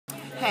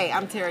Hey,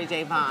 I'm Terry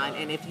J. Vaughn,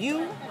 and if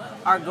you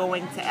are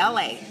going to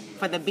LA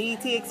for the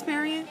BET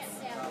experience,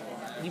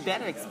 you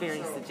better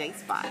experience the J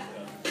Spot.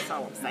 That's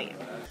all I'm saying.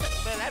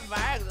 Man, that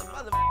Viagra,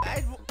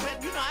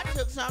 motherfucker. You know, I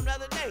took some the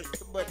other day,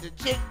 but the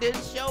chick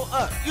didn't show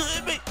up. You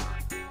hear me?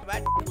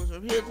 My was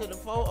from here to the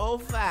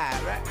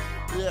 405, right?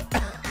 Yeah.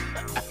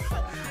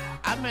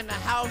 I'm in the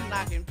house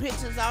knocking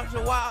pictures off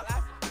the wall.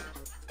 I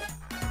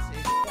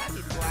said, I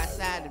need to go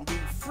outside and be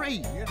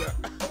free, you know.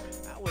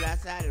 I went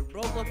outside and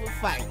broke up a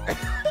fight. I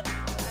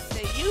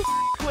said, you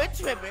quit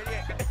tripping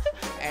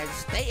and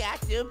stay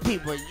out your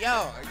people's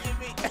yard. You hear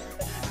me?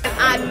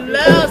 I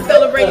love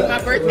celebrating my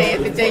birthday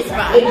at the J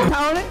Spot.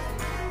 Tony,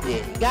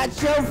 you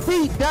got your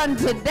feet done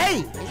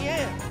today.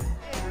 Yeah.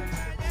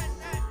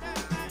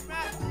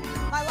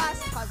 My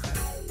last husband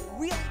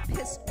really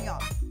pissed me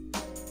off.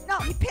 No,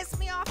 he pissed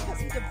me off because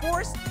he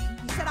divorced me.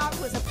 He said I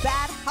was a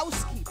bad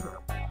housekeeper.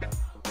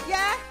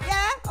 Yeah,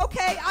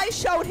 okay, I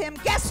showed him.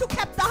 Guess who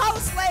kept the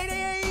house,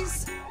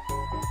 ladies?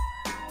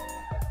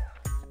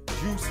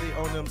 Juicy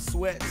on them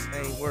sweats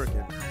ain't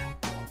working.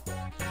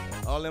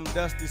 All them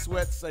dusty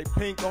sweats say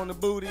pink on the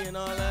booty and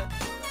all that.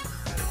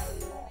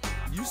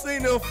 You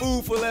seen them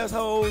food for less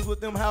hoes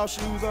with them house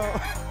shoes on?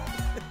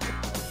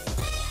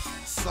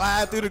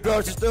 Slide through the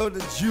grocery store with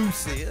the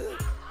Juicy. You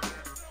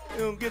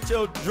don't get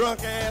your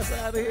drunk ass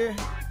out of here.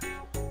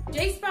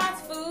 J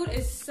Spot's food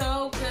is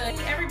so good.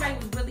 Everybody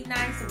was really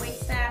nice. The wait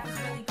staff was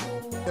really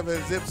cool. Ever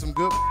zip some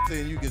good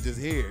and you can just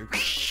hear it.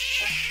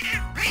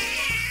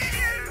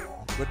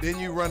 But then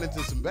you run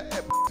into some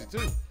bad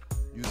too.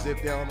 You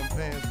zip down them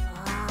pants.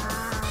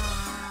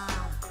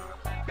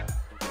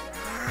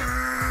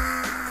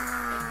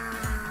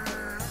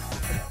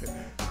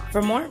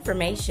 For more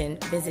information,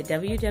 visit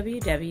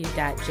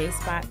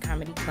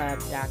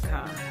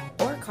www.jspotcomedyclub.com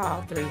or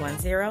call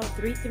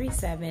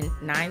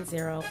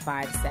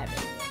 310-337-9057.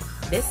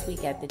 This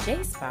week at the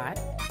J Spot,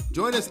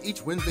 join us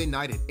each Wednesday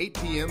night at 8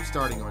 p.m.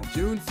 starting on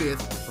June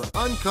 5th for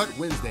Uncut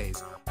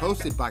Wednesdays,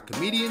 hosted by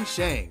comedian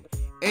Shang.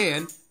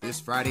 And this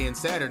Friday and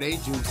Saturday,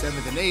 June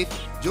 7th and 8th,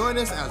 join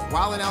us as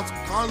Wild 'N Out's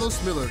Carlos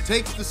Miller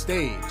takes the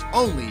stage,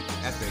 only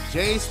at the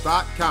J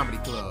Spot Comedy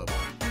Club.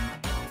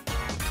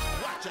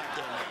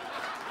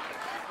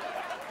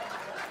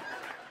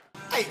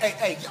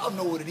 Hey, y'all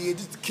know what it is.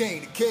 This is the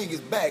King. The King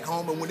is back,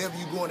 home. And whenever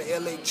you go into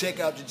LA,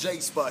 check out the J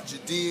Spot. You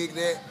dig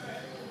that?